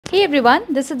Hey everyone,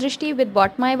 this is Drishti with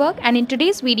Bot My Work, and in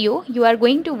today's video you are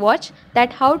going to watch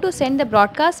that how to send the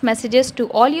broadcast messages to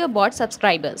all your bot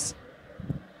subscribers.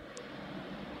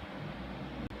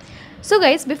 So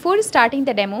guys, before starting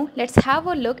the demo, let's have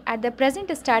a look at the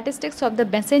present statistics of the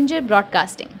Messenger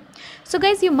broadcasting. So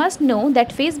guys, you must know that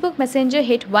Facebook Messenger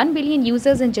hit 1 billion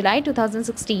users in July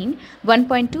 2016,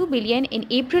 1.2 billion in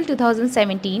April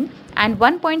 2017 and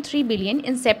 1.3 billion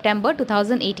in September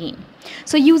 2018.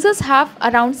 So users have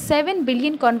around 7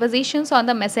 billion conversations on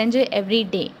the Messenger every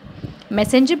day.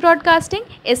 Messenger broadcasting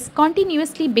is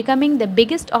continuously becoming the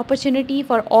biggest opportunity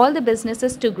for all the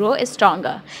businesses to grow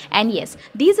stronger. And yes,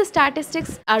 these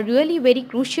statistics are really very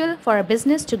crucial for a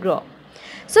business to grow.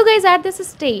 So guys, at this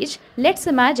stage, let's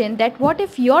imagine that what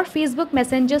if your Facebook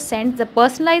Messenger sends the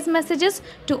personalized messages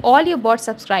to all your bot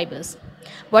subscribers?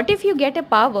 What if you get a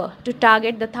power to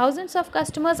target the thousands of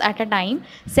customers at a time,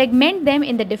 segment them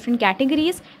in the different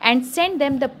categories and send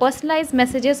them the personalized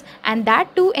messages, and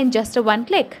that too in just a one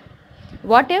click?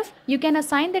 What if you can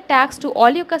assign the tags to all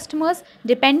your customers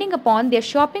depending upon their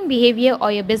shopping behavior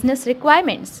or your business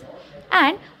requirements?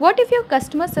 And what if your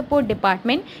customer support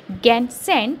department can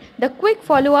send the quick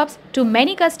follow-ups to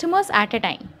many customers at a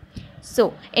time?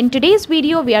 So, in today's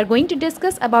video, we are going to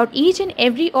discuss about each and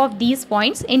every of these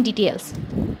points in details.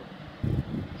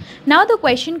 Now the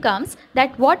question comes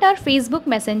that what are Facebook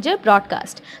Messenger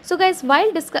broadcast? So guys,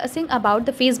 while discussing about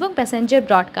the Facebook Messenger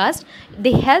broadcast,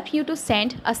 they help you to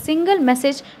send a single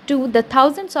message to the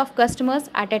thousands of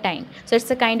customers at a time. So it's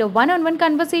a kind of one-on-one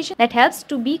conversation that helps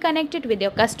to be connected with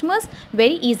your customers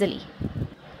very easily.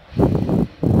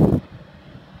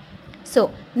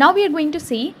 So now we are going to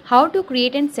see how to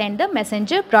create and send the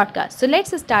Messenger broadcast. So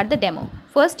let's start the demo.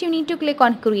 First you need to click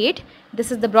on create.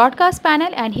 This is the broadcast panel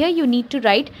and here you need to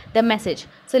write the message.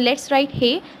 So let's write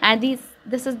hey, and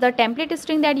this is the template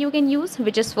string that you can use,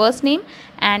 which is first name,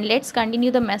 and let's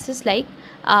continue the message like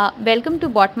welcome to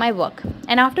Bot My Work.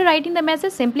 And after writing the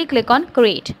message, simply click on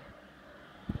create.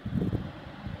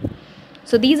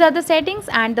 So these are the settings,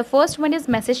 and the first one is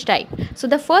message type. So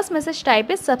the first message type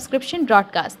is subscription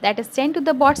broadcast, that is sent to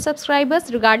the bot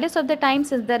subscribers regardless of the time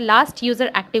since the last user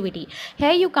activity.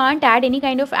 Here you can't add any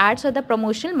kind of ads or the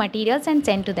promotional materials and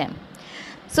send to them.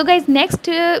 So guys, next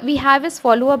we have is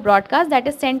follow-up broadcast, that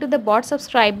is sent to the bot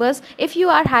subscribers if you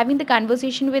are having the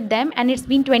conversation with them and it's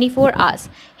been 24 hours.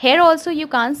 Here also you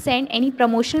can't send any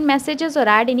promotional messages or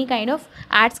add any kind of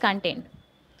ads content.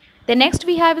 The next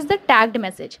we have is the tagged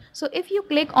message. So if you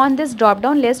click on this drop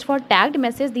down list for tagged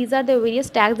message, these are the various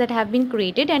tags that have been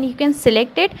created and you can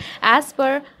select it as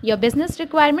per your business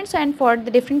requirements and for the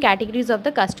different categories of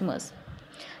the customers.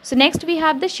 So next we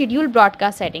have the schedule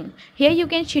broadcast setting. Here you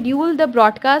can schedule the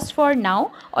broadcast for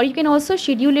now or you can also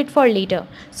schedule it for later.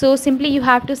 So simply you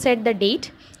have to set the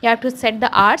date, you have to set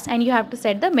the hours and you have to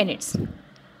set the minutes.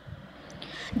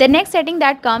 The next setting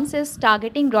that comes is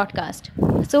targeting broadcast.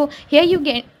 So here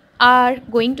you are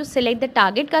going to select the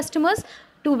target customers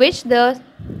to which the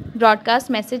broadcast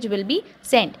message will be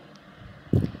sent.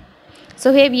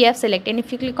 So here we have selected.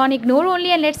 If you click on ignore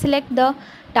only and let's select the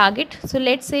target. So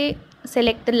let's say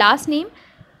select the last name,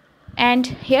 and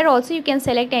here also you can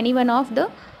select any one of the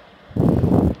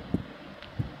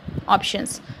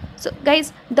options. So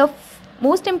guys, the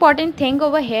most important thing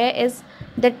over here is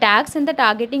the tags in the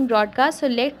targeting broadcast. So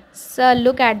let's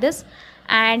look at this,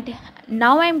 and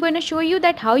now I'm going to show you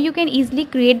that how you can easily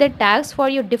create the tags for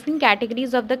your different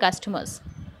categories of the customers.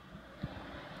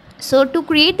 So to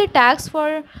create the tags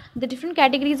for the different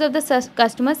categories of the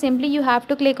customers, simply you have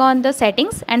to click on the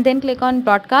settings and then click on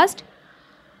broadcast,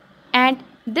 and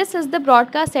this is the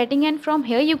broadcast setting, and from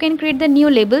here you can create the new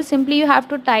label. Simply you have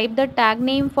to type the tag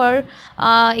name. For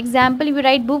example, we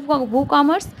write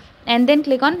WooCommerce and then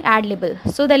click on add label.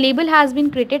 So the label has been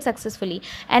created successfully,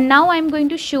 and now I'm going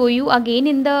to show you again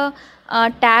in the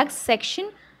tags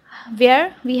section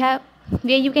where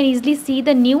you can easily see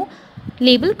the new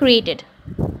label created.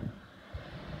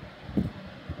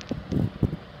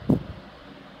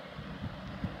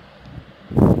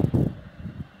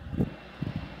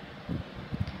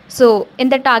 So in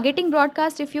the targeting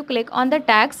broadcast, if you click on the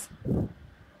tags,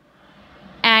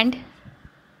 and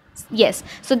yes,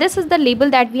 so this is the label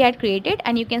that we had created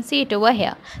and you can see it over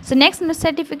here. So next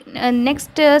setting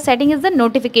is the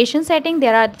notification setting.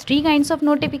 There are three kinds of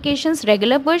notifications: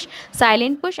 regular push,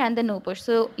 silent push and the no push.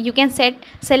 So you can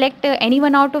select any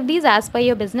one out of these as per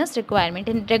your business requirement.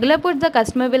 In regular push, the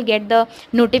customer will get the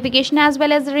notification as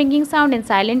well as the ringing sound. In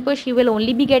silent push, he will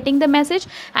only be getting the message,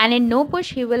 and in no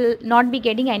push he will not be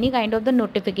getting any kind of the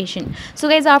notification. So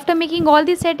guys, after making all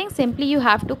these settings, simply you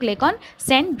have to click on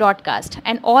send broadcast,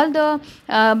 and all the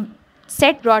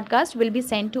set broadcast will be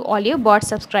sent to all your bot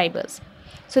subscribers.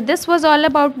 So this was all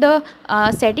about the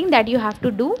setting that you have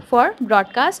to do for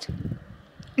broadcast.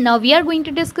 Now we are going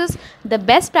to discuss the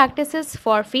best practices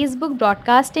for Facebook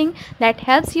broadcasting that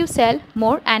helps you sell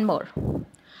more and more.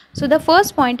 So the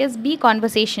first point is be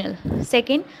conversational.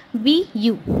 Second, be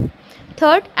you.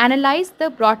 Third, analyze the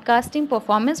broadcasting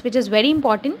performance, which is very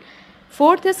important.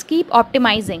 Fourth is keep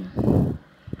optimizing.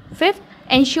 Fifth,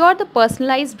 ensure the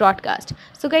personalized broadcast.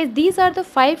 So guys, these are the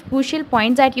 5 crucial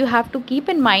points that you have to keep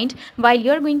in mind while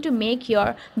you're going to make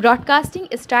your broadcasting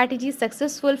strategy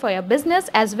successful for your business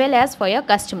as well as for your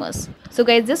customers. So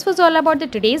guys, this was all about the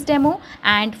today's demo,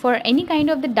 and for any kind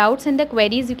of the doubts and the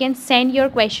queries, you can send your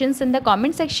questions in the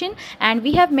comment section, and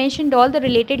we have mentioned all the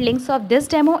related links of this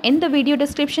demo in the video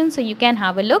description, so you can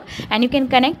have a look and you can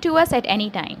connect to us at any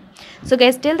time. So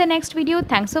guys, till the next video,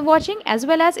 thanks for watching as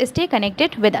well as stay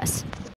connected with us.